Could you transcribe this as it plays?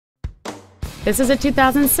This is a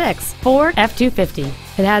 2006 Ford F-250.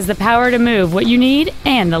 It has the power to move what you need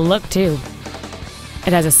and the look too.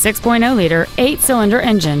 It has a 6.0-liter 8-cylinder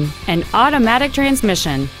engine, an automatic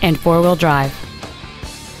transmission, and 4-wheel drive.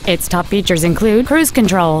 Its top features include cruise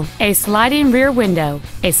control, a sliding rear window,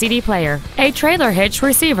 a CD player, a trailer hitch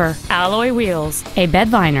receiver, alloy wheels, a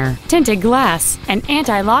bed liner, tinted glass, an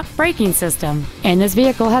anti-lock braking system, and this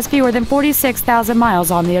vehicle has fewer than 46,000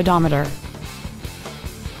 miles on the odometer.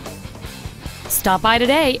 Stop by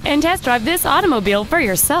today and test drive this automobile for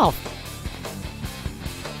yourself.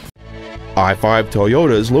 I-5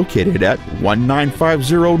 Toyota is located at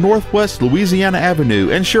 1950 Northwest Louisiana Avenue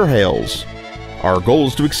in Chehalis. Our goal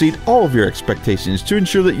is to exceed all of your expectations to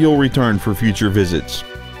ensure that you'll return for future visits.